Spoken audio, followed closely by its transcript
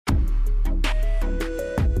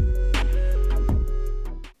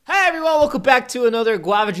everyone, welcome back to another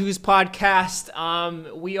Guava Juice podcast.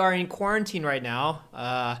 We are in quarantine right now.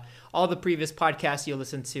 All the previous podcasts you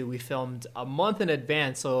listened to, we filmed a month in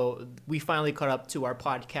advance, so we finally caught up to our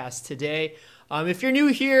podcast today. If you're new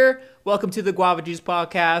here, welcome to the Guava Juice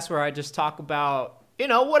podcast, where I just talk about,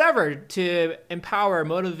 whatever to empower,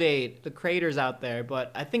 motivate the creators out there.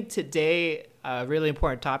 But I think today, a really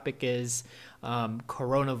important topic is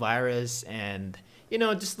coronavirus and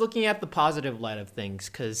just looking at the positive light of things,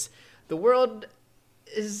 because the world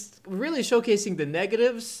is really showcasing the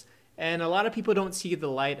negatives, and a lot of people don't see the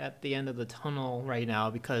light at the end of the tunnel right now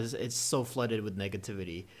because it's so flooded with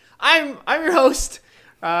negativity. I'm your host,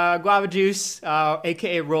 Guava Juice,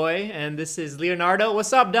 aka Roy, and this is Leonardo.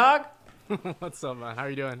 What's up, dog? What's up, man? How are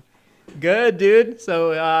you doing? Good, dude. So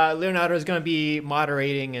Leonardo is going to be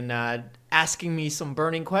moderating and asking me some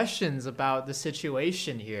burning questions about the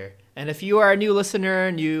situation here. And if you are a new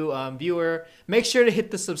listener, new viewer, make sure to hit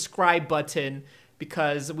the subscribe button,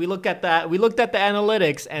 because we looked at the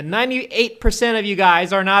analytics, and 98% of you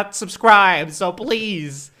guys are not subscribed. So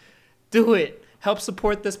please do it. Help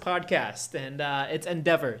support this podcast and its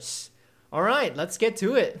endeavors. All right, let's get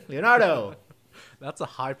to it. Leonardo. That's a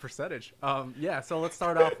high percentage. So let's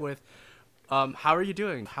start off with how are you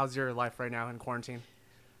doing? How's your life right now in quarantine?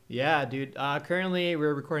 Yeah, dude. Currently,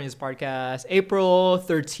 we're recording this podcast April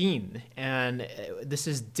 13th, and this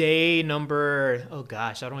is day number, oh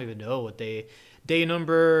gosh, I don't even know what day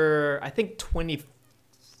number, I think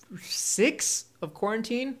 26 of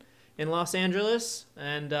quarantine in Los Angeles,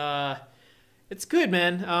 and it's good,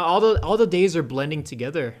 man. All the days are blending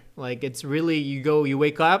together. Like, it's really, you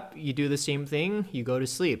wake up, you do the same thing, you go to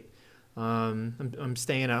sleep. I'm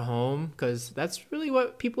staying at home because that's really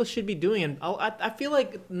what people should be doing, and I feel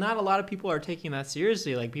like not a lot of people are taking that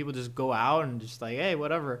seriously. Like, people just go out and just like, hey,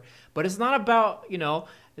 whatever. But it's not about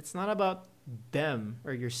it's not about them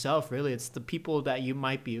or yourself, really. It's the people that you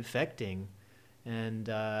might be affecting, and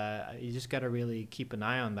you just gotta really keep an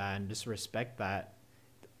eye on that and just respect that.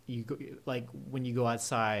 Like, when you go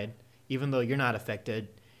outside, even though you're not affected,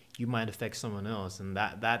 you might affect someone else, and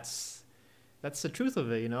that's the truth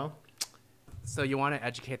of it, So you want to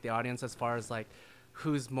educate the audience as far as like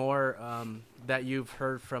who's more that you've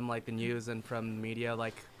heard from like the news and from the media,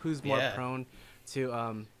 like who's more prone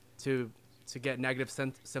to get negative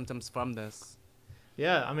symptoms from this?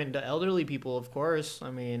 Yeah, I mean, the elderly people, of course.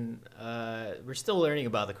 I mean, we're still learning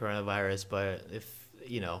about the coronavirus, but if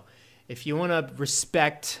you want to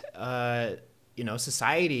respect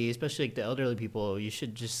society, especially like the elderly people, you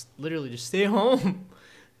should just literally just stay home.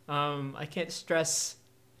 I can't stress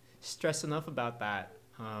enough about that,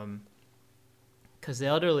 because the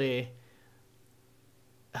elderly,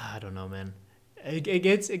 I don't know, man. It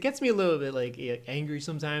gets me a little bit like angry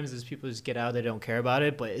sometimes as people just get out, they don't care about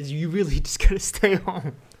it, but you really just gotta stay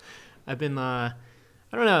home. I've been I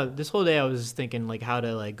don't know, this whole day I was thinking like how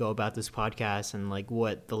to like go about this podcast and like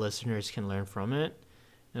what the listeners can learn from it,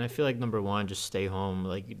 and I feel like number one, just stay home.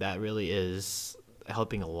 Like, that really is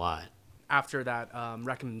helping a lot. After that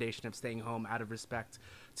recommendation of staying home out of respect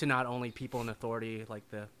to not only people in authority, like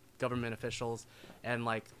the government officials and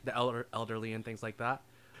like the elderly and things like that,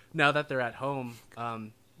 now that they're at home,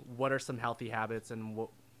 what are some healthy habits, and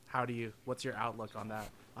what's your outlook on that,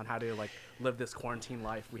 on how to like live this quarantine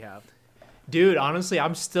life we have? Dude, honestly,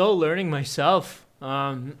 I'm still learning myself.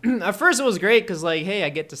 At first it was great because like, hey, I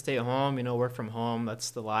get to stay at home, work from home,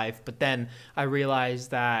 that's the life. But then I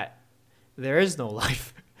realized that there is no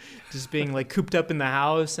life. Just being like cooped up in the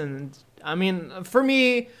house. And I mean, for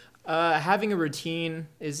me, having a routine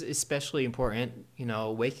is especially important.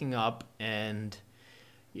 Waking up and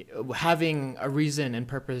having a reason and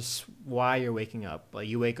purpose why you're waking up. Like,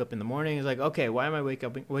 you wake up in the morning, it's like, okay, why am I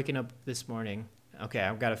waking up this morning? Okay,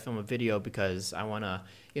 I've got to film a video because I want to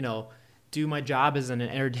do my job as an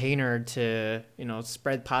entertainer to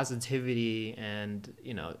spread positivity and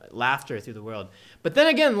laughter through the world. But then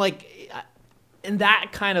again, like, in that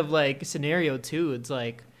kind of like scenario too, it's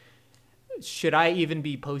like, should I even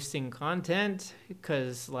be posting content?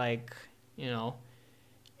 Because like,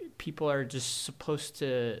 people are just supposed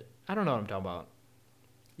to, I don't know what I'm talking about.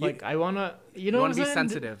 Like, I want to, you want to be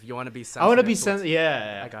sensitive. You want to be sensitive. I want to be sensitive.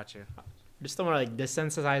 Yeah. I got you. I just don't want to like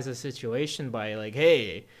desensitize the situation by like,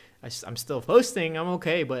 hey, I'm still posting. I'm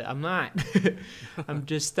okay, but I'm not. I'm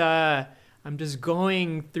just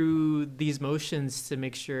going through these motions to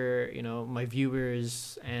make sure, my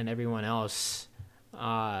viewers and everyone else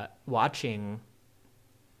watching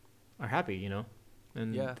are happy,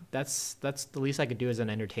 And that's the least I could do as an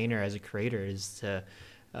entertainer, as a creator, is to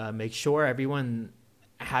make sure everyone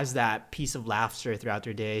has that piece of laughter throughout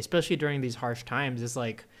their day, especially during these harsh times. It's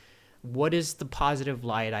like, what is the positive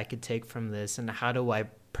light I could take from this, and how do I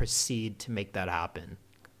proceed to make that happen,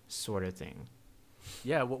 sort of thing.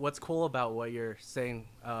 Yeah, what's cool about what you're saying,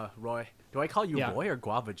 Roy? Do I call you Yeah. Roy or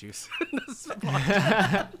Guava Juice?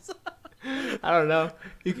 I don't know.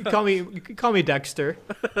 You could call me Dexter.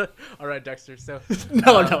 All right, Dexter. So,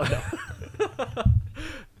 No, no, no.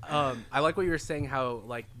 I like what you were saying. How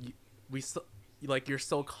like you're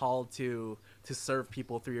so called to serve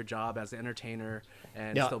people through your job as an entertainer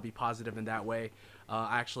and Yeah. still be positive in that way.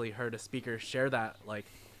 I actually heard a speaker share that like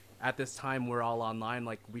at this time we're all online.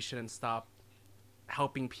 Like we shouldn't stop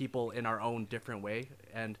helping people in our own different way.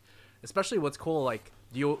 And especially what's cool, like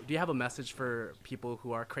do you have a message for people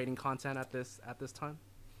who are creating content at this time?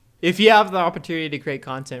 If you have the opportunity to create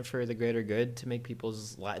content for the greater good to make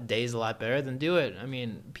people's days a lot better, then do it. I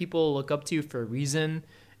mean, people look up to you for a reason,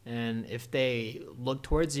 and if they look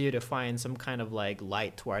towards you to find some kind of like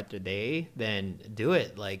light toward their day, then do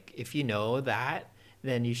it. Like if you know that,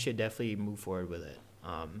 then you should definitely move forward with it.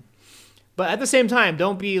 But at the same time,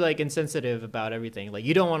 don't be like insensitive about everything. Like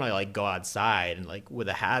you don't want to like go outside and like with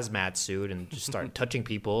a hazmat suit and just start touching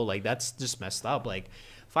people. Like that's just messed up. Like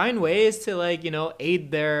find ways to like,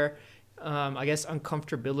 aid their, I guess,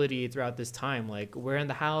 uncomfortability throughout this time. Like we're in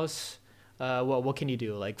the house. What can you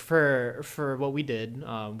do? Like for what we did,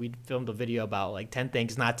 we filmed a video about like 10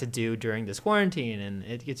 things not to do during this quarantine, and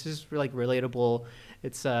it's just like relatable.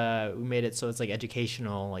 It's we made it so it's like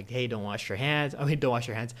educational. Like, hey, don't wash your hands. I mean, don't wash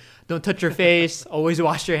your hands. Don't touch your face. Always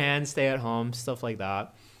wash your hands. Stay at home. Stuff like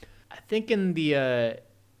that. I think in the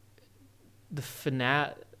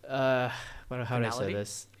how do I say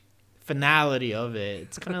this? Finality of it.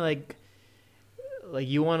 It's kind of like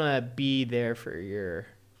you want to be there for your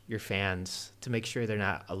fans to make sure they're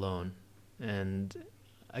not alone, and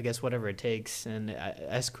I guess whatever it takes. And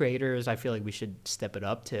as creators, I feel like we should step it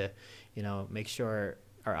up to make sure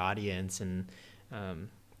our audience and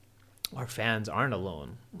our fans aren't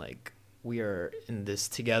alone. Like we are in this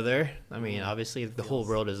together. I mean, obviously the whole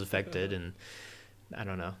world is affected, and I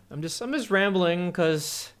don't know. I'm just rambling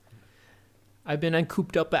because I've been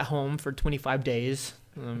cooped up at home for 25 days.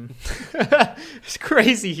 It's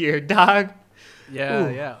crazy here, dog. Yeah,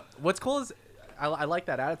 Ooh. yeah. What's cool is I like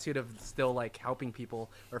that attitude of still like helping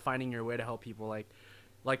people or finding your way to help people.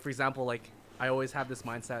 Like for example, like I always have this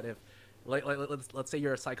mindset if let's say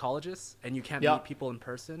you're a psychologist and you can't meet people in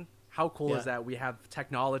person. How cool is that we have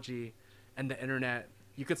technology and the internet?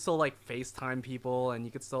 You could still like FaceTime people and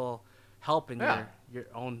you could still help in your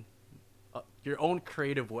own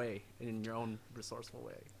creative way, in your own resourceful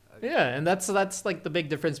way. Yeah, and that's like the big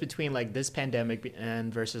difference between like this pandemic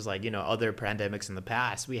and versus like other pandemics in the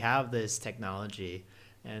past. We have this technology,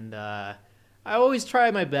 and I always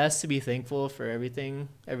try my best to be thankful for everything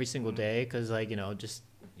every single day, because like just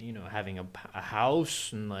having a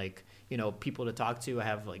house and like people to talk to. I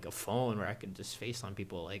have like a phone where I can just FaceTime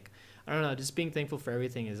people. Like I don't know, just being thankful for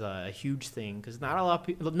everything is a huge thing, because not a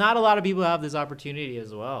lot of people have this opportunity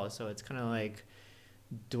as well. So it's kind of like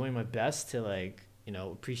doing my best to like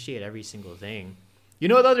appreciate every single thing.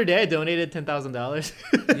 The other day I donated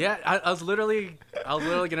 $10,000. Yeah, I was literally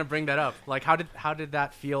gonna bring that up. Like, how did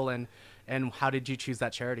that feel, and how did you choose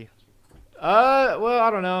that charity? Well, I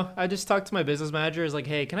don't know. I just talked to my business manager. Is like,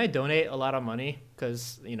 hey, can I donate a lot of money?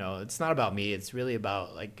 Because it's not about me. It's really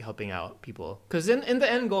about like helping out people. Because in the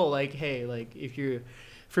end goal, like, hey, like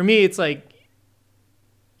for me, it's like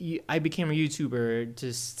I became a YouTuber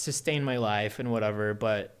to sustain my life and whatever.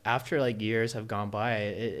 But after like years have gone by,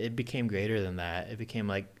 it became greater than that. It became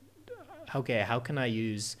like, okay, how can I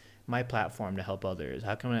use my platform to help others?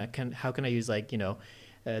 How can I use like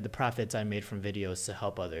the profits I made from videos to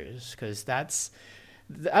help others? Because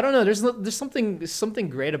I don't know. There's something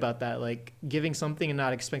great about that, like giving something and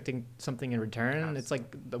not expecting something in return. Absolutely. It's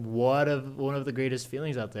like one of the greatest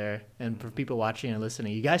feelings out there. And for people watching and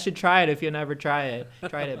listening, you guys should try it if you never tried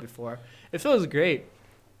it before. It feels great.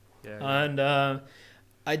 Yeah. And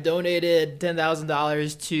I donated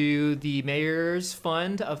 $10,000 to the mayor's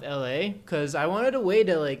fund of LA, because I wanted a way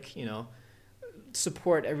to like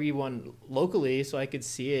support everyone locally, so I could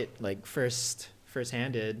see it like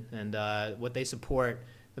first-handed. And what they support,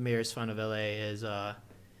 the mayor's fund of LA, is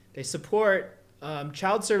they support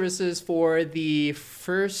child services for the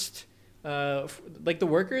first like the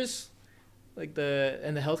workers, like the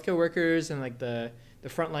healthcare workers, and like the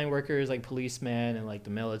frontline workers, like policemen and like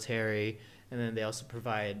the military. And then they also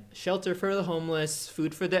provide shelter for the homeless,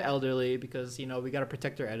 food for the elderly, because we got to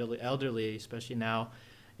protect our elderly, especially now,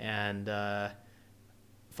 and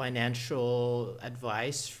financial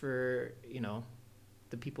advice for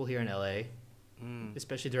the people here in LA,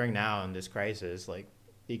 especially during now in this crisis. Like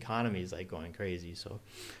the economy is like going crazy. So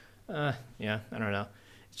Yeah, I don't know.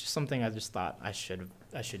 It's just something I just thought I should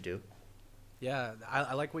do. Yeah,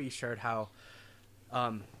 I like what you shared. How,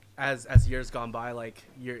 as years gone by, like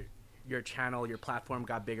your channel, your platform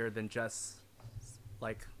got bigger than just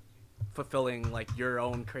like fulfilling like your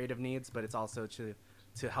own creative needs, but it's also to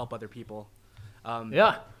help other people.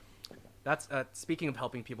 Yeah. That's speaking of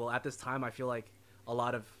helping people. At this time, I feel like a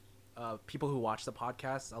lot of people who watch the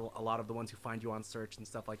podcast, a lot of the ones who find you on search and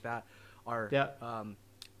stuff like that, are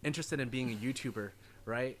interested in being a YouTuber,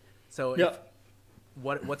 right? So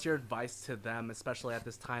what's your advice to them, especially at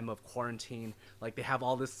this time of quarantine? Like, they have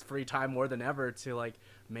all this free time more than ever to like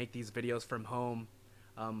make these videos from home.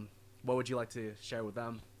 What would you like to share with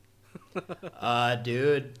them?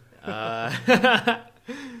 Dude.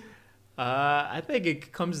 I think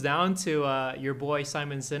it comes down to your boy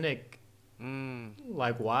Simon Sinek.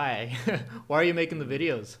 Like, why? Why are you making the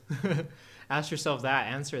videos? Ask yourself that,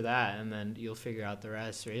 answer that, and then you'll figure out the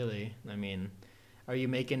rest, really. I mean, are you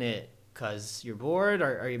making it because you're bored,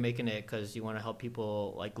 or are you making it because you want to help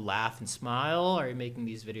people like laugh and smile? Or are you making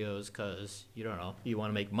these videos because, you don't know, you want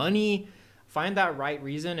to make money? Find that right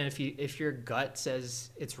reason, and if your gut says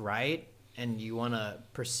it's right and you want to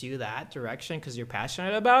pursue that direction because you're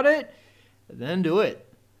passionate about it, then do it.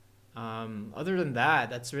 Other than that,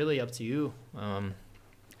 that's really up to you.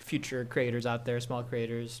 Future creators out there, small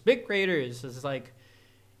creators, big creators, it's like,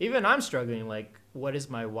 even I'm struggling. Like, what is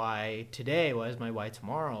my why today? What is my why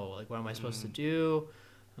tomorrow? Like, what am I supposed to do?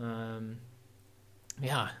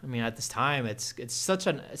 Yeah, I mean, at this time, it's such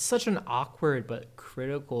an awkward but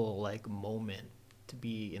critical like moment to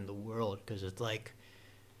be in the world, because it's like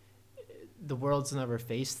the world's never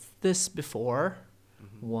faced this before.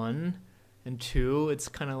 One, and two, it's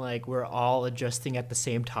kind of like we're all adjusting at the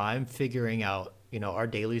same time, figuring out, you know, our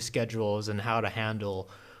daily schedules and how to handle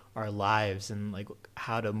our lives and like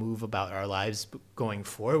how to move about our lives going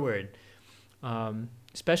forward.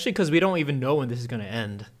 Especially because we don't even know when this is going to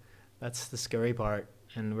end. That's the scary part.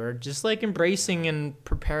 And we're just like embracing and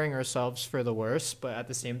preparing ourselves for the worst, but at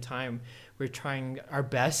the same time, we're trying our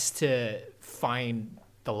best to find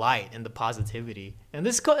the light and the positivity. And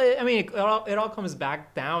this, I mean, it all comes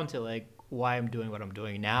back down to like why I'm doing what I'm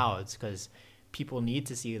doing now. It's because people need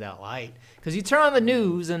to see that light. Because you turn on the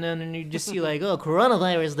news and then you just see like, oh,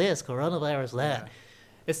 coronavirus this, coronavirus that. Yeah.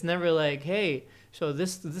 It's never like, hey, so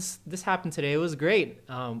this happened today. It was great.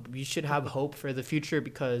 You should have hope for the future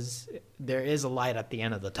because there is a light at the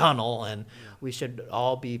end of the tunnel, and we should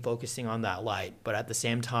all be focusing on that light. But at the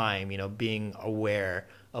same time, you know, being aware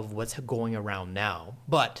of what's going around now.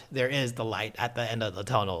 But there is the light at the end of the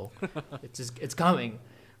tunnel. It's coming,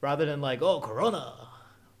 rather than like, oh, corona.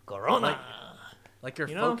 Like your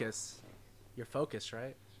focus,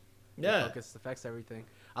 right? Yeah. Your focus affects everything.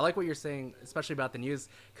 I like what you're saying, especially about the news,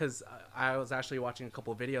 because I was actually watching a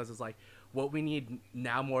couple of videos. It's like, what we need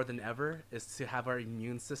now more than ever is to have our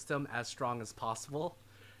immune system as strong as possible.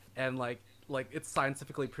 And like it's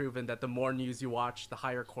scientifically proven that the more news you watch, the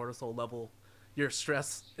higher cortisol level, your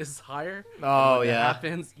stress is higher. Oh, and when yeah. that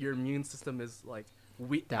happens, your immune system is like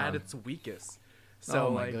at its weakest. So,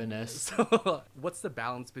 oh my goodness. So what's the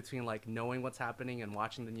balance between like knowing what's happening and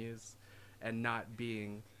watching the news and not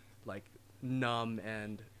being like numb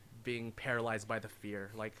and being paralyzed by the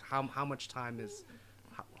fear? Like how much time is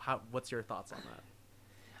how what's your thoughts on that?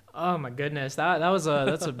 Oh my goodness. That's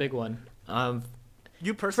a big one.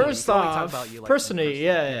 You personally, first off, talk about you, like, personally,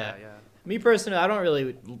 yeah. Me personally, I don't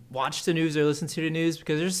really watch the news or listen to the news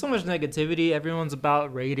because there's so much negativity. Everyone's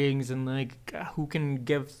about ratings and like who can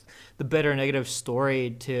give the better negative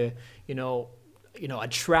story to, you know,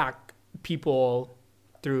 attract people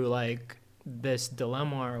through like this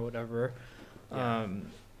dilemma or whatever. Yeah.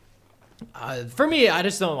 For me, I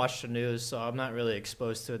just don't watch the news, so I'm not really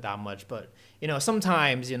exposed to it that much. But, you know,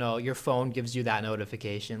 sometimes, you know, your phone gives you that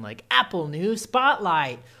notification like Apple News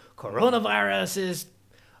Spotlight, coronavirus is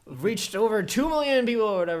reached over 2 million people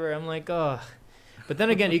or whatever. I'm like, oh. But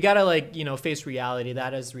then again, you got to like, you know, face reality.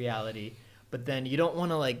 That is reality. But then you don't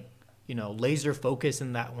want to like, you know, laser focus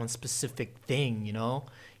in that one specific thing, you know?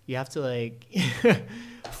 You have to like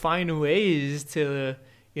find ways to,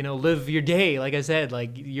 you know, live your day. Like I said,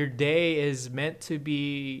 like your day is meant to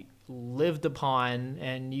be lived upon,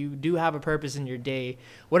 and you do have a purpose in your day,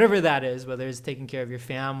 whatever that is, whether it's taking care of your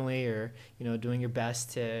family or, you know, doing your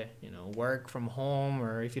best to, you know, work from home,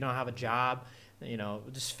 or if you don't have a job, you know,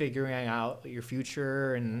 just figuring out your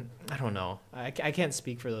future. And I don't know, I can't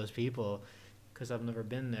speak for those people because I've never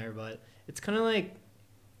been there, but it's kind of like,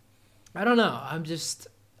 I don't know,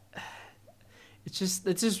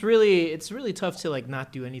 it's really tough to like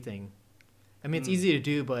not do anything. I mean, it's easy to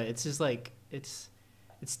do, but it's just like, it's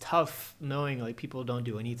it's tough knowing like people don't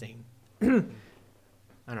do anything.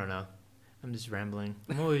 I don't know. I'm just rambling.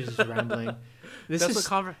 I'm always just rambling.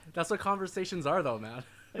 That's what conversations are, though, man.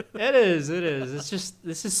 It is. It's just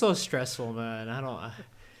this is so stressful, man. I don't.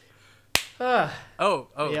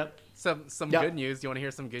 Yep. Some Yep. good news. Do you want to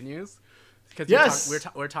hear some good news? Because Yes.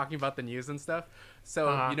 we're talking about the news and stuff. So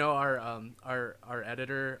our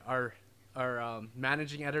editor, our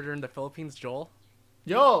managing editor in the Philippines, Joel.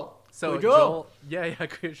 Yo. So Joel.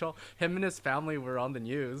 Joel. Him and his family were on the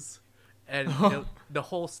news, and the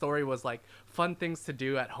whole story was like fun things to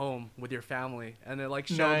do at home with your family, and it like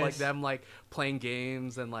showed like them like playing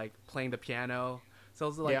games and like playing the piano. So it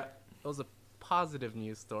was like it was a positive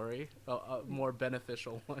news story, a more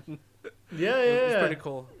beneficial one. It was pretty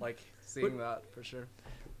cool, like seeing that for sure.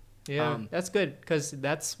 Yeah, that's good because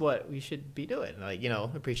that's what we should be doing. Like,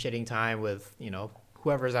 appreciating time with,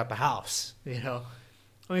 whoever's at the house,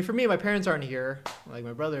 I mean, for me, my parents aren't here. Like,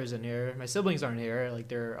 my brother isn't here. My siblings aren't here. Like,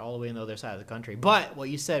 they're all the way on the other side of the country. But what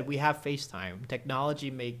you said, we have FaceTime.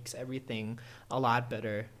 Technology makes everything a lot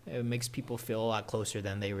better. It makes people feel a lot closer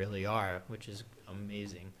than they really are, which is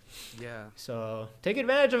amazing. Yeah. So take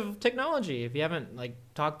advantage of technology. If you haven't like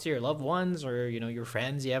talked to your loved ones or your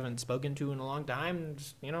friends you haven't spoken to in a long time,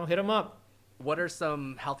 just, hit them up. What are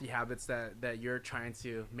some healthy habits that you're trying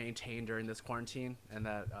to maintain during this quarantine and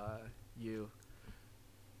that you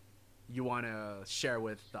want to share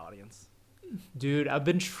with the audience? Dude, I've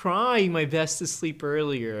been trying my best to sleep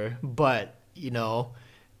earlier, but it's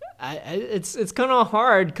kind of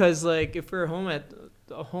hard because like if we're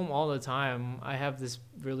home all the time, I have this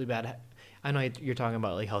really bad. I know you're talking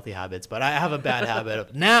about like healthy habits, but I have a bad habit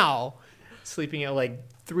of now sleeping at like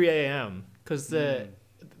 3 a.m. because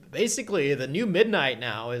basically the new midnight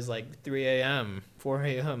now is like 3 a.m., 4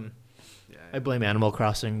 a.m. Yeah. I blame Animal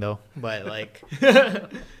Crossing though, but like.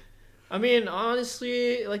 I mean,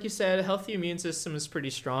 honestly, like you said, a healthy immune system is pretty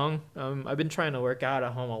strong. I've been trying to work out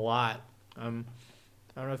at home a lot. I don't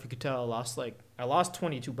know if you could tell, I lost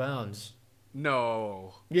 22 pounds.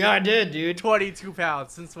 No. Yeah, I did, dude. 22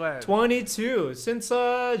 pounds. Since when? 22 since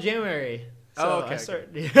January. So okay. So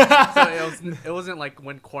it wasn't like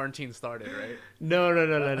when quarantine started, right?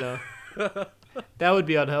 No. That would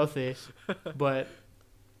be unhealthy. But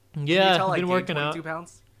yeah, I've been working 22 out.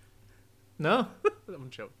 pounds? No. I'm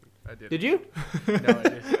joking. I did. Did you? No, I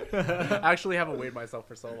did. I actually haven't weighed myself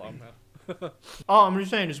for so long now. Oh, I'm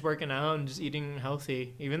just saying, just working out and just eating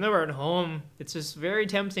healthy. Even though we're at home, it's just very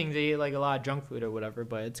tempting to eat like a lot of junk food or whatever.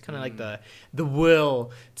 But it's kind of like the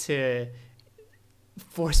will to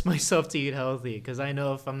force myself to eat healthy because I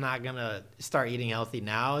know if I'm not gonna start eating healthy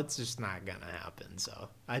now, it's just not gonna happen. So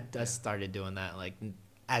I started doing that like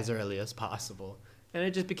as early as possible, and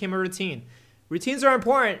it just became a routine. Routines are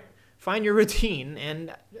important. Find your routine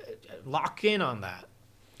and lock in on that.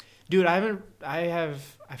 Dude, I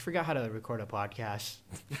forgot how to record a podcast.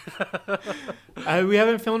 We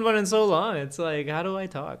haven't filmed one in so long. It's like, how do I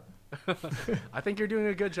talk? I think you're doing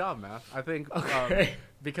a good job, man. I think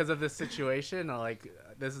because of this situation, like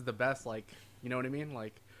this is the best, like, you know what I mean?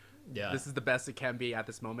 Like, yeah, this is the best it can be at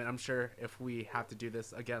this moment. I'm sure if we have to do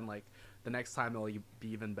this again, like the next time it'll be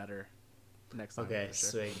even better. Next time. Okay, sure.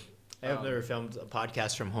 sweet. I've never filmed a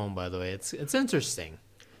podcast from home, by the way. It's interesting.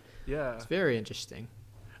 Yeah. It's very interesting.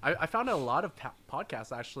 I found a lot of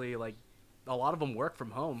podcasts actually, like a lot of them work from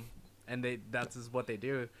home, and that's just what they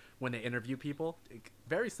do when they interview people.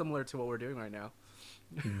 Very similar to what we're doing right now.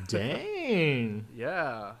 Dang.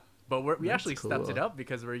 Yeah. But we That's actually stepped it cool. up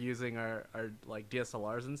because we're using our like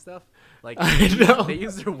DSLRs and stuff. Like I know. they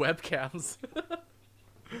use their webcams.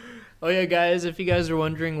 Oh yeah, guys, if you guys are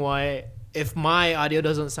wondering why, if my audio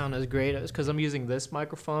doesn't sound as great, it's because I'm using this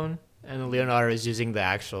microphone and Leonardo is using the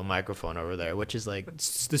actual microphone over there, which is like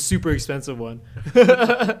the super expensive one.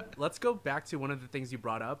 Let's go back to one of the things you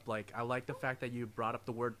brought up. Like, I like the fact that you brought up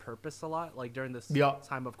the word purpose a lot, like during this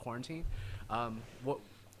time of quarantine.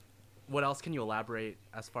 What else can you elaborate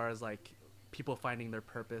as far as like people finding their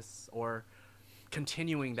purpose or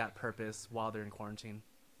continuing that purpose while they're in quarantine?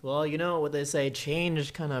 Well, you know what they say,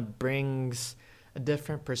 change kind of brings a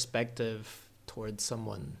different perspective towards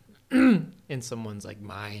someone in someone's like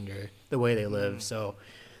mind or the way they live. So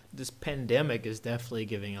this pandemic is definitely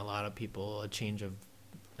giving a lot of people a change of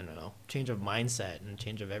mindset and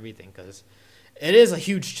change of everything, because it is a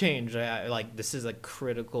huge change. Like, this is a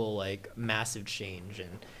critical, like, massive change.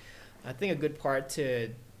 And I think a good part to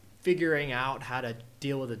figuring out how to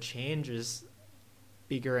deal with a change is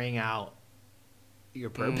figuring out your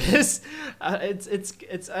purpose.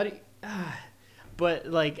 But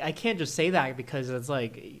like, I can't just say that, because it's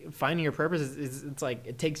like finding your purpose is it's like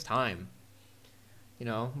it takes time,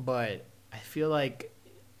 but I feel like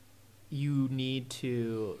you need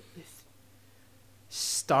to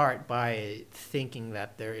start by thinking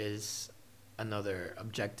that there is another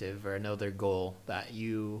objective or another goal that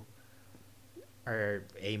you are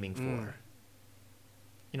aiming for.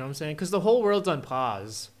 You know what I'm saying? Because the whole world's on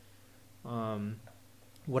pause.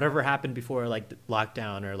 Whatever happened before, like the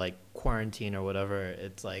lockdown or like quarantine or whatever,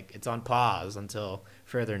 it's like it's on pause until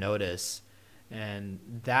further notice, and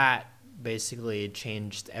that basically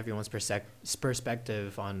changed everyone's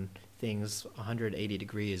perspective on things 180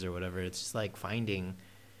 degrees or whatever. It's just like finding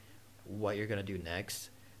what you're gonna do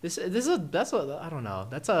next. I don't know.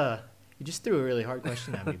 You just threw a really hard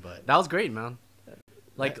question at me, but That was great, man.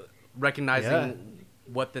 Like recognizing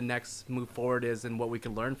what the next move forward is and what we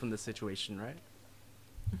can learn from this situation, right?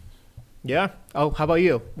 yeah. Oh, how about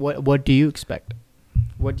you? What do you expect?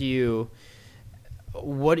 Any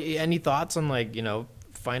thoughts on, like, you know,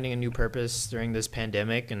 finding a new purpose during this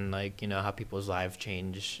pandemic and, like, you know, how people's lives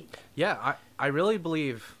change? Yeah, I really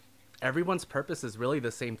believe everyone's purpose is really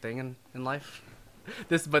the same thing in life.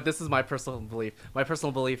 This is my personal belief. My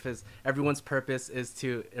personal belief is everyone's purpose is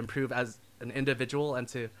to improve as an individual and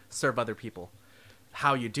to serve other people.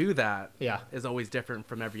 How you do that is always different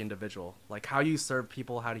from every individual. Like how you serve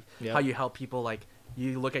people, how you help people. Like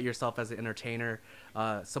you look at yourself as an entertainer,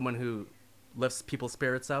 someone who lifts people's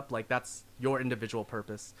spirits up. Like that's your individual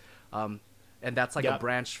purpose, and that's like a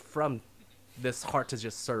branch from this heart to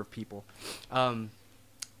just serve people.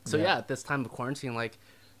 At this time of quarantine, like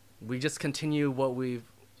we just continue what we've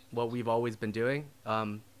always been doing,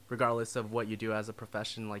 regardless of what you do as a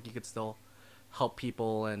profession. Like you could still help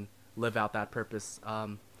people and live out that purpose.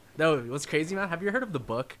 No, what's crazy, man? Have you heard of the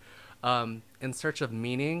book In Search of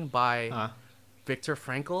Meaning by Viktor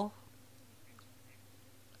Frankl?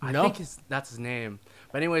 I think that's his name.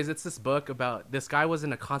 But anyways, it's this book about this guy was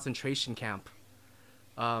in a concentration camp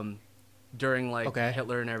during like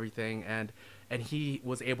Hitler and everything, and he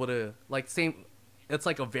was able to it's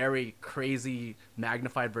like a very crazy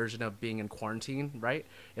magnified version of being in quarantine, right?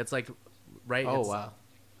 It's like wow.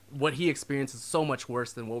 What he experienced is so much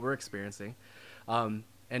worse than what we're experiencing. And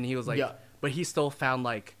he was like, but he still found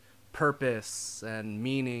like purpose and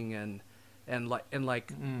meaning and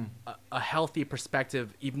a healthy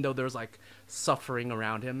perspective, even though there's like suffering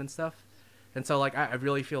around him and stuff. And so like, I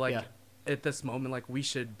really feel like at this moment, like we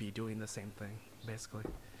should be doing the same thing, basically.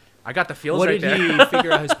 I got the feels what right did there. he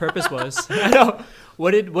figure out his purpose was? I know.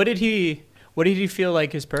 What did he feel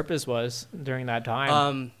like his purpose was during that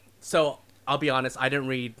time? So I'll be honest, I didn't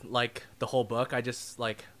read like the whole book. I just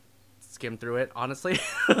like skimmed through it, honestly.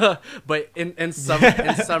 But in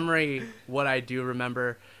summary, what I do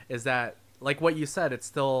remember is that, like what you said,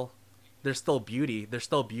 there's still beauty. There's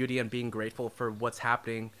still beauty in being grateful for what's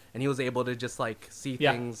happening, and he was able to just like see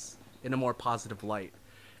things in a more positive light.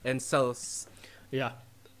 And so,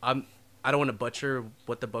 I don't want to butcher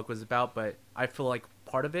what the book was about, but I feel like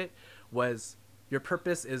part of it was your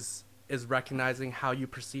purpose is recognizing how you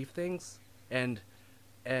perceive things and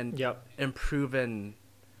improve and,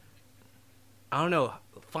 I don't know,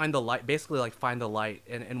 find the light, basically like find the light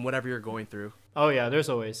in whatever you're going through. Oh yeah, there's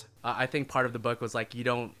always. I think part of the book was like, you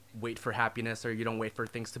don't wait for happiness, or you don't wait for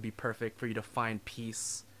things to be perfect for you to find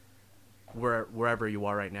peace wherever you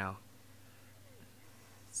are right now.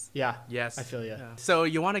 Yeah. Yes. I feel you. Yeah. So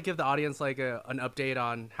you want to give the audience like an update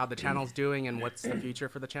on how the channel's doing and what's the future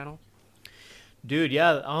for the channel? Dude,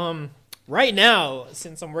 yeah. Right now,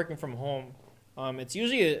 since I'm working from home, it's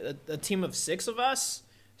usually a team of 6 of us.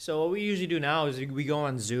 So what we usually do now is we go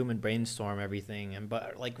on Zoom and brainstorm everything.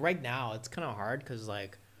 But like right now, it's kind of hard because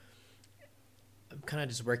like I'm kind of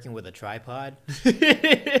just working with a tripod.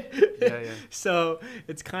 Yeah. So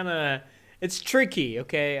it's tricky.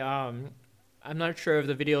 Okay. I'm not sure if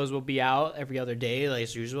the videos will be out every other day like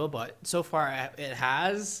as usual, but so far it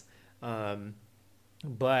has.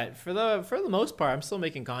 But for the most part, I'm still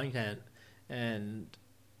making content, and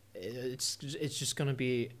it's just gonna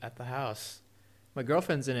be at the house. My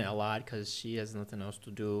girlfriend's in it a lot because she has nothing else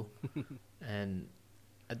to do, and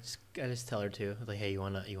I just tell her to, like, hey, you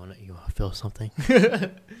wanna feel something?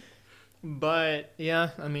 But yeah,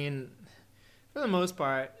 I mean, for the most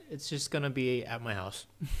part, it's just gonna be at my house.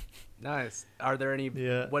 Nice. Are there any?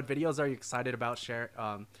 Yeah. What videos are you excited about? Share.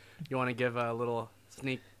 You want to give a little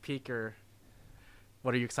sneak peek, or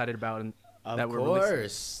what are you excited about? Of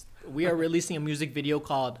course, we are releasing a music video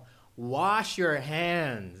called "Wash Your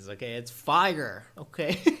Hands." Okay, it's fire.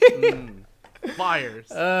 Okay. Fires.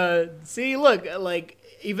 See, look, like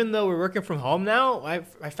even though we're working from home now, I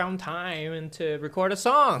found time to record a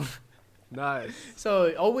song. Nice.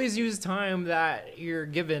 So always use time that you're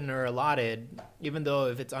given or allotted, even though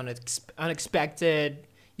if it's unexpected,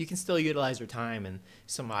 you can still utilize your time in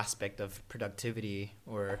some aspect of productivity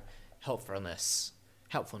or helpfulness.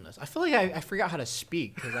 Helpfulness. I feel like I forgot how to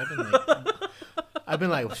speak because I've been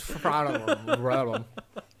like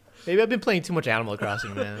maybe I've been playing too much Animal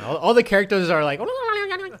Crossing, man. All the characters are like.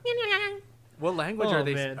 What language Oh, are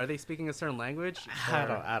they? man. Are they speaking a certain language?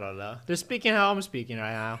 I don't know. They're speaking how I'm speaking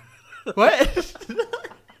right now. What?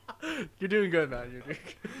 You're doing good, man.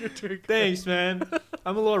 You're doing good. Thanks, man.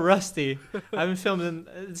 I'm a little rusty. I haven't filmed in.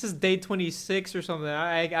 This is day 26 or something.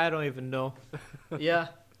 I don't even know. Yeah.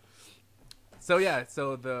 So yeah,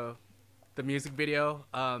 so the music video.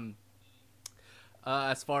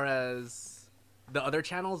 As far as the other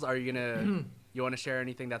channels, are you gonna you want to share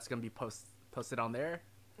anything that's gonna be posted on there?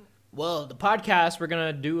 Well, the podcast, we're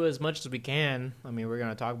going to do as much as we can. I mean, we're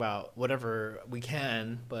going to talk about whatever we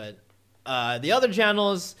can. But the other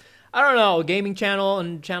channels, I don't know, gaming channel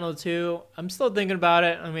and channel 2, I'm still thinking about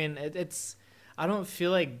it. I mean, it's I don't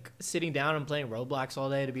feel like sitting down and playing Roblox all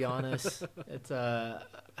day, to be honest. I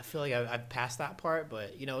feel like I've passed that part.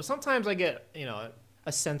 But, you know, sometimes I get, you know,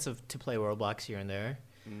 a sense of to play Roblox here and there.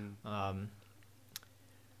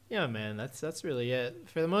 Yeah, man, that's really it.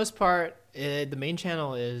 For the most part, the main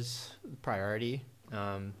channel is priority.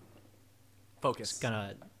 Focus.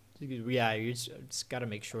 You just gotta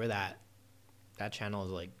make sure that that channel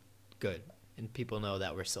is like good and people know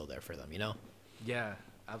that we're still there for them. You know? Yeah,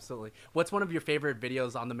 absolutely. What's one of your favorite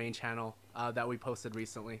videos on the main channel that we posted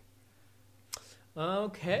recently?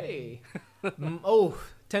 Okay.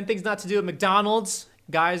 10 things not to do at McDonald's,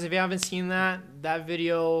 guys. If you haven't seen that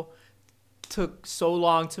video took so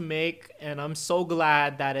long to make, and I'm so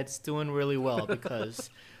glad that it's doing really well because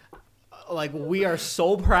like we are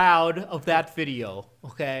so proud of that video.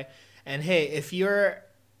 Okay, and hey, if you're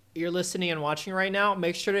listening and watching right now,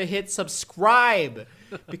 make sure to hit subscribe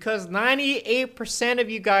because 98% of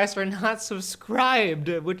you guys are not subscribed,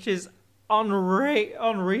 which is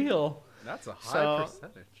unreal. That's a high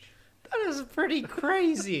percentage. That is pretty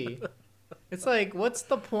crazy. It's like, what's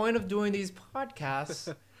the point of doing these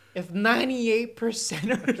podcasts if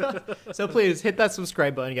 98% are not? So please hit that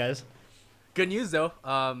subscribe button, guys. Good news though.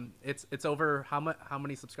 It's over how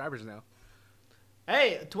many subscribers now?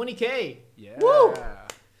 Hey, 20K. Yeah. Woo!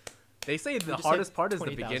 They say the just hardest hit part is the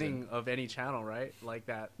 20,000. beginning of any channel, right? Like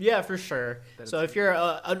that. Yeah, for sure. That So it's- if you're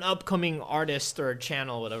an upcoming artist or a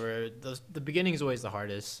channel, whatever, the beginning is always the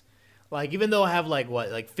hardest. Like, even though I have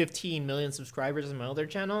like 15 million subscribers on my other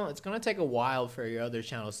channel, it's gonna take a while for your other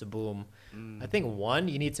channels to boom. I think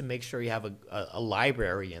you need to make sure you have a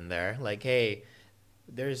library in there. Like, hey,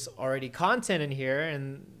 there's already content in here,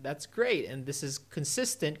 and that's great. And this is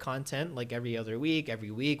consistent content, like every other week,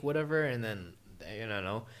 every week, whatever. And then, you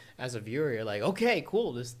know, as a viewer, you're like, okay,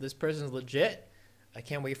 cool, this person's legit. I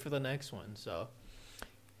can't wait for the next one. So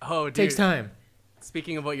Oh, it dude. takes time.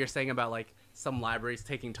 Speaking of what you're saying about like some libraries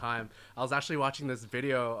taking time, I was actually watching this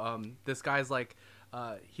video. This guy's like,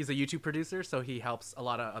 he's a YouTube producer, so he helps a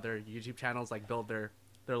lot of other YouTube channels like build their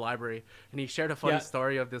library. And he shared a funny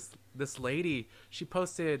story of this lady. She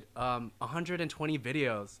posted 120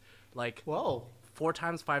 videos, like Whoa. 5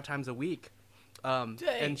 times a week. Dang.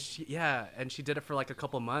 And she did it for like a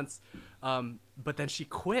couple months, but then she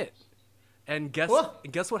quit. And guess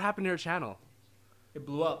what happened to her channel? It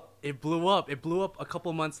blew up. It blew up. It blew up a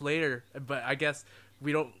couple months later, but I guess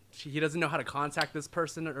he doesn't know how to contact this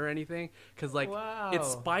person or anything, because like Wow. it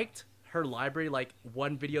spiked her library, like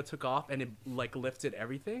one video took off and it like lifted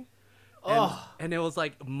everything. And it was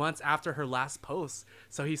like months after her last post.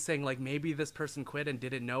 So he's saying like maybe this person quit and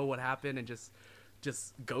didn't know what happened and just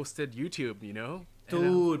ghosted YouTube, you know?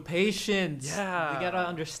 Dude, patience. Yeah. You gotta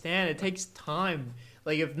understand, it takes time.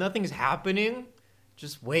 Like, if nothing's happening,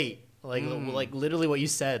 just wait. Like literally what you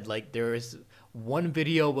said. Like, there is one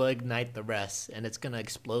video will ignite the rest, and it's gonna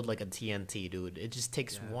explode like a TNT, dude. It just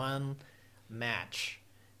takes one match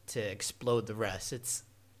to explode the rest. It's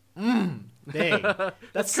dang.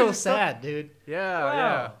 That's so sad, dude. Yeah,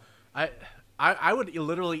 Wow. yeah. I would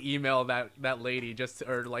literally email that lady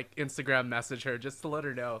or like Instagram message her just to let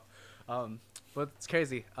her know. But it's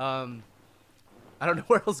crazy. I don't know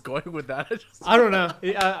where I was going with that. I don't know.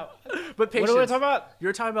 But What patience. are we talking about? You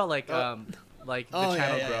were talking about like the Oh,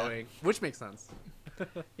 channel yeah. growing, which makes sense.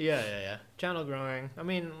 Yeah. Channel growing. I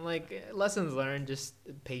mean, like, lessons learned, just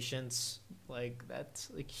patience. Like,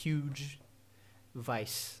 that's like huge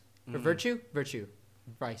vice. Or virtue? Virtue.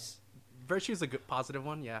 Vice. Virtue's a good positive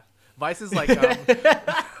one, yeah. Vice is like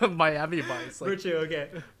Miami Vice. Like, Virtue, okay.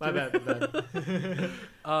 My bad.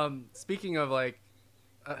 speaking of like,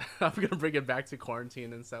 I'm gonna bring it back to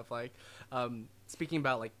quarantine and stuff. Like, speaking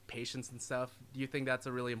about like patience and stuff, do you think that's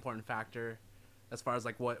a really important factor as far as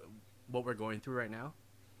like what we're going through right now?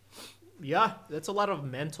 Yeah, that's a lot of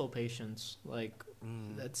mental patience. Like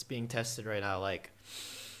that's being tested right now. Like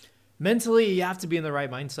mentally, you have to be in the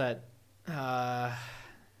right mindset, uh,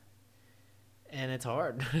 and it's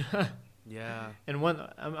hard. Yeah. And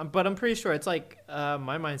but I'm pretty sure it's like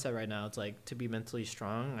my mindset right now. It's like to be mentally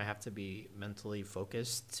strong, I have to be mentally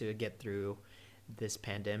focused to get through this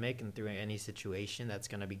pandemic and through any situation that's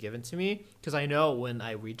gonna be given to me. Because I know when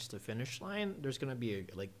I reach the finish line, there's gonna be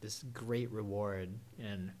like this great reward,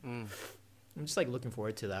 and I'm just like looking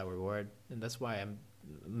forward to that reward. And that's why I'm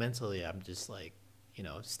just like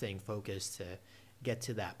staying focused to get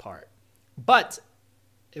to that part. But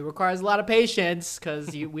it requires a lot of patience because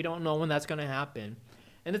we don't know when that's going to happen.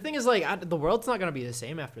 And the thing is, like, the world's not going to be the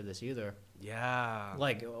same after this either. Yeah.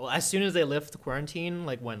 Like, as soon as they lift quarantine,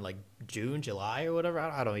 like when, like June, July, or whatever,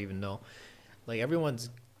 I don't even know. Like, everyone's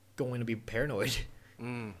going to be paranoid.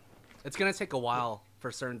 It's gonna take a while for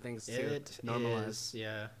certain things to normalize.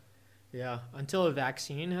 Yeah. Until a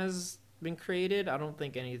vaccine has been created, I don't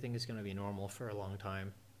think anything is going to be normal for a long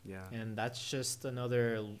time. Yeah. And that's just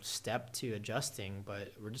another step to adjusting,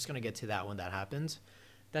 but we're just going to get to that when that happens.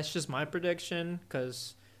 That's just my prediction,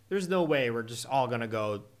 because there's no way we're just all going to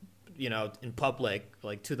go, in public,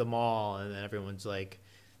 like to the mall, and then everyone's like,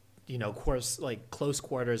 course, like close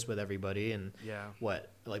quarters with everybody. And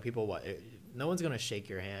no one's going to shake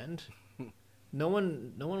your hand. No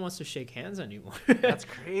one wants to shake hands anymore. That's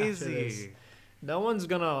crazy. No one's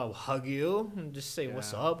going to hug you and just say,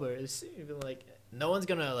 what's up? Or it's even like, no one's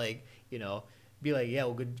gonna be like, yeah,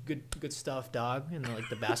 well, good stuff, dog, in like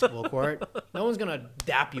the basketball court. No one's gonna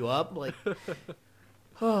dap you up, like,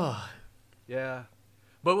 oh. Yeah,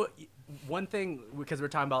 but one thing, because we're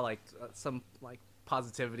talking about like some like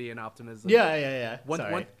positivity and optimism. Yeah.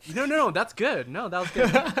 No, that's good. No, that was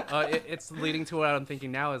good. It's leading to what I'm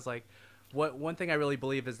thinking now is like, one thing I really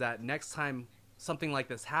believe is that next time something like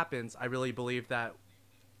this happens, I really believe that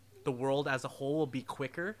the world as a whole will be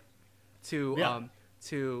quicker to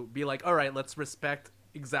be like, all right, let's respect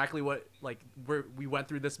exactly what, like, we went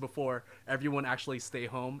through this before. Everyone actually stay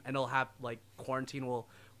home, and it'll have like quarantine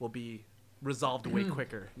will be resolved way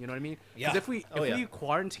quicker. You know what I mean? Yeah. Because if we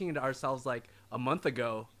quarantined ourselves like a month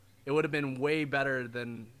ago, it would have been way better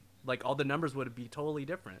than, like, all the numbers would be totally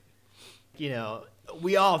different.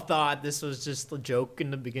 We all thought this was just a joke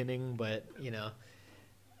in the beginning, but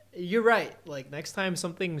you're right. Like, next time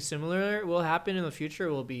something similar will happen in the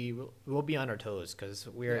future, we'll be on our toes, because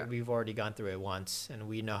we've already gone through it once and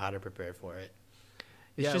we know how to prepare for it.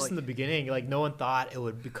 It's just in the beginning, like, no one thought it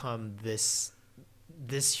would become this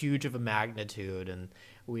huge of a magnitude, and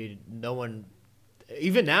no one,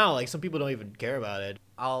 even now, like, some people don't even care about it.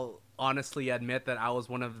 I'll honestly admit that I was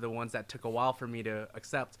one of the ones that took a while for me to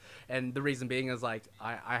accept, and the reason being is like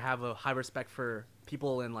I have a high respect for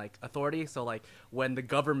people in like authority, so like when the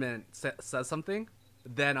government says something,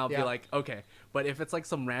 then I'll be like, okay. But if it's like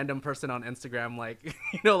some random person on Instagram, like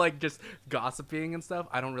like just gossiping and stuff,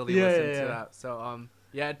 I don't really listen to that. So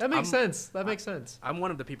that makes sense. That makes sense. I'm one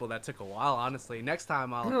of the people that took a while, honestly. Next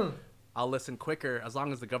time I'll listen quicker, as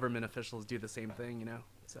long as the government officials do the same thing,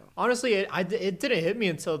 So honestly, it didn't hit me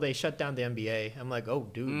until they shut down the NBA. I'm like, oh,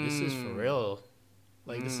 dude, this is for real.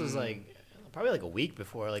 Like, this is like probably like a week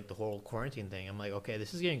before like the whole quarantine thing. I'm like, okay,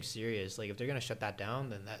 this is getting serious. Like, if they're gonna shut that down,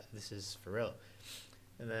 then this is for real.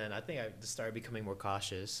 And then I think I just started becoming more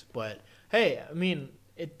cautious. But hey, I mean,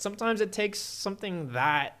 sometimes it takes something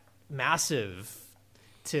that massive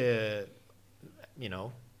to,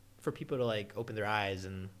 for people to like open their eyes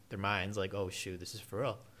and their minds, like, oh shoot, this is for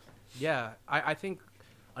real. Yeah, I think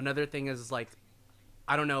another thing is like,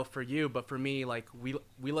 I don't know for you, but for me, like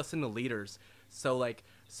we listen to leaders. So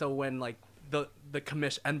when like the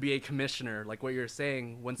NBA commissioner, like what you're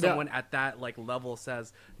saying, when someone at that like level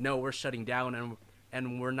says, no, we're shutting down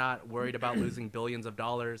and we're not worried about losing billions of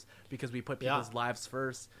dollars because we put people's lives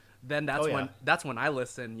first, then that's when I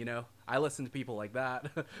listen. I listen to people like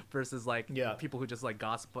that versus like people who just like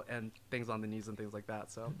gossip and things on the news and things like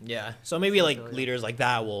that. So so maybe like leaders like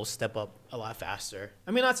that will step up a lot faster.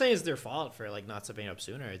 I mean, not saying it's their fault for like not stepping up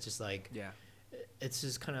sooner. It's just like it's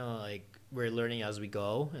just kind of like we're learning as we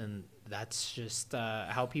go, and that's just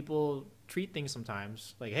how people treat things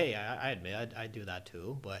sometimes. Like, hey, I admit I do that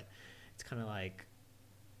too, but it's kind of like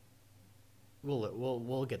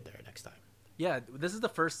we'll get there next time. Yeah, this is the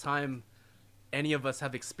first time any of us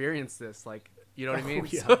have experienced this, like, you know what I mean?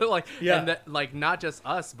 Yeah. So like, and that, like, not just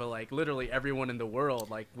us, but like literally everyone in the world,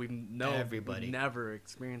 like we've never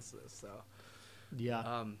experienced this. So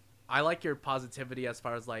I like your positivity as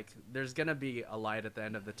far as like there's gonna be a light at the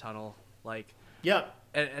end of the tunnel, like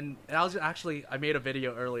and I was actually, I made a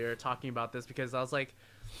video earlier talking about this because I was like,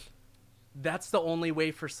 that's the only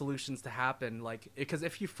way for solutions to happen. Like, because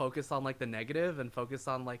if you focus on like the negative and focus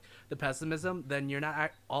on like the pessimism, then you're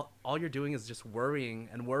not all you're doing is just worrying,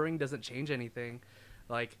 and worrying doesn't change anything.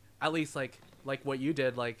 Like, at least like what you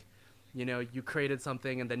did, like, you know, you created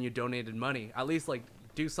something and then you donated money. At least like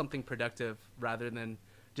do something productive rather than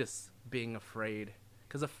just being afraid.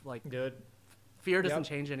 Because if like Good. fear doesn't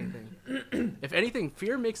change anything. If anything,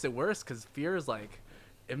 fear makes it worse, because fear is like,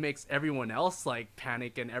 it makes everyone else like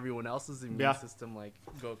panic, and everyone else's immune system like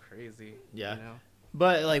go crazy. Yeah. You know?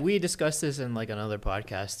 But like we discussed this in like another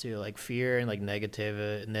podcast too, like fear and like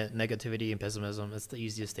negativity and pessimism. That's the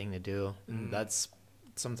easiest thing to do, and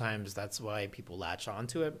sometimes that's why people latch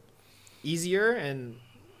onto it easier, and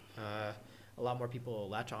a lot more people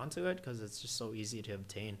latch onto it because it's just so easy to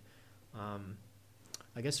obtain.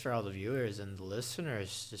 I guess for all the viewers and the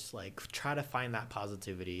listeners, just like try to find that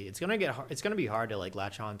positivity. It's gonna it's gonna be hard to like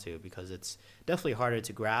latch onto, because it's definitely harder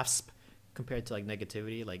to grasp compared to like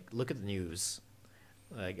negativity. Like look at the news,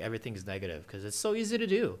 like everything's negative because it's so easy to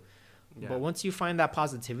do. Yeah. But once you find that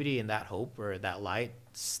positivity and that hope or that light,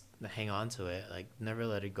 hang on to it. Like never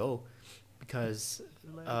let it go, because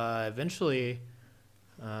eventually,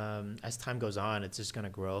 as time goes on, it's just gonna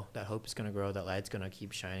grow. That hope is gonna grow. That light's gonna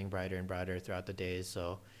keep shining brighter and brighter throughout the days.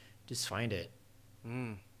 So, just find it.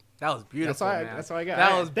 That was beautiful. That's all I got.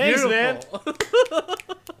 That was beautiful, man.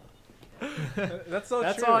 That's so.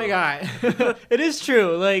 That's true. all I got. It is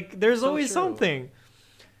true. Like there's so always true. something.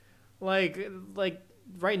 Like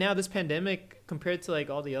right now, this pandemic compared to like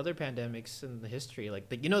all the other pandemics in the history, like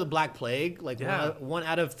the Black Plague, like one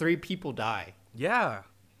out of 3 people die. Yeah.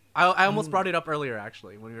 I almost brought it up earlier,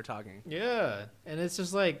 actually, when we were talking. Yeah, and it's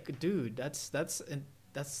just like, dude, that's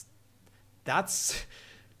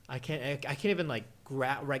I can't even like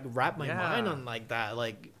wrap my mind on like that.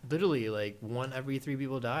 Like literally, like 1 every 3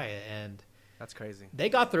 people die, and that's crazy. They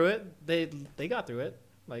got through it. They got through it.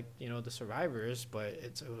 Like the survivors, but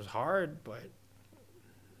it was hard. But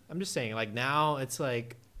I'm just saying, like now it's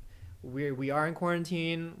like we are in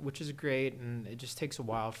quarantine, which is great, and it just takes a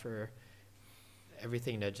while for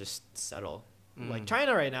everything to just settle. Like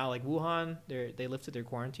China right now, like Wuhan, they lifted their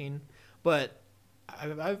quarantine, but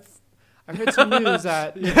I've heard some news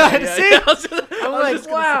that I'm like,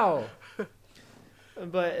 wow.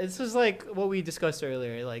 But it's just like what we discussed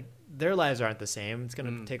earlier. Like their lives aren't the same. It's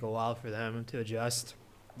gonna take a while for them to adjust.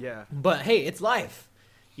 Yeah. But hey, it's life.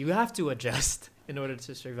 You have to adjust in order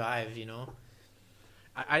to survive.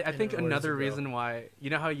 I think another reason why,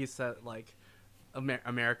 how you said like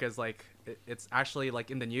America's like, it's actually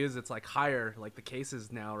like in the news, it's like higher, like the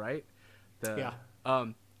cases now, right?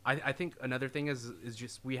 I think another thing is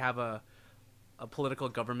just we have a political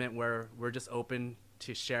government where we're just open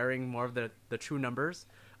to sharing more of the true numbers.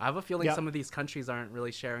 I have a feeling some of these countries aren't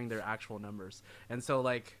really sharing their actual numbers, and so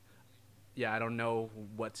like, I don't know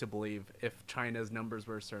what to believe if China's numbers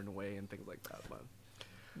were a certain way and things like that. But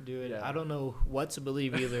dude, I don't know what to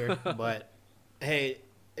believe either. But hey,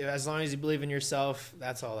 as long as you believe in yourself,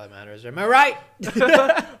 that's all that matters. Am I right? What's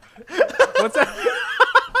that?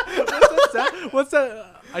 What's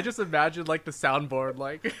that? I just imagine like the soundboard,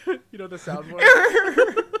 like the soundboard.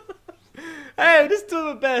 Hey, just do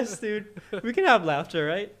the best, dude. We can have laughter,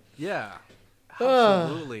 right? Yeah,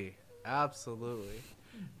 absolutely, absolutely.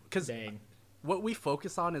 Because what we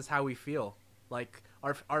focus on is how we feel. Like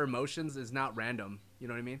our emotions is not random. You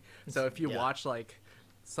know what I mean? So if you watch like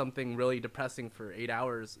something really depressing for 8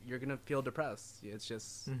 hours, you're gonna feel depressed. It's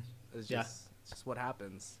just what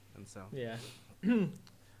happens. And so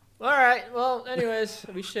All right. Well, anyways,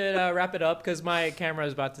 we should wrap it up because my camera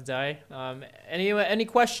is about to die. Any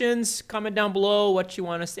questions? Comment down below what you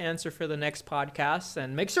want us to answer for the next podcast,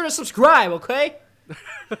 and make sure to subscribe. Okay.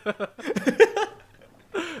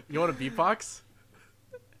 You want a beatbox?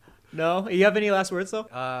 No. You have any last words though?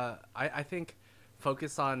 I think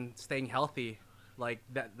focus on staying healthy. Like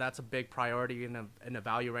that's a big priority and a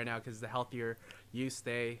value right now, because the healthier you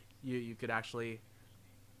stay, you could actually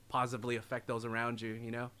positively affect those around you.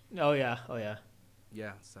 Oh yeah.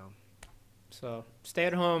 Yeah. So stay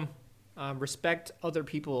at home. Respect other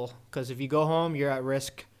people, because if you go home, you're at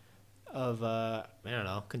risk of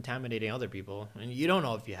contaminating other people, and you don't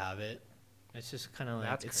know if you have it. It's just kind of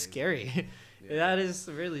like, it's scary. That is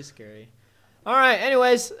really scary. All right.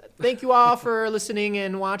 Anyways, thank you all for listening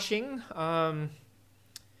and watching. All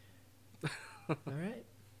right.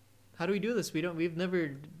 How do we do this? We've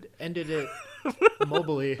never ended it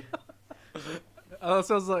mobily. Oh,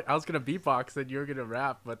 so I was gonna beatbox and you were gonna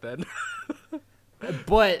rap, but then.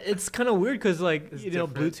 But it's kind of weird because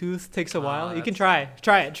Bluetooth takes a while. You can try it.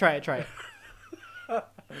 All right.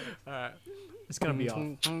 It's gonna be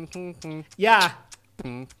off. Yeah.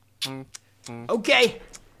 Okay.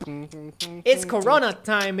 It's Corona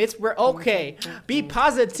time. We're okay. Be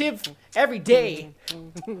positive every day.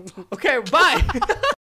 Okay, bye.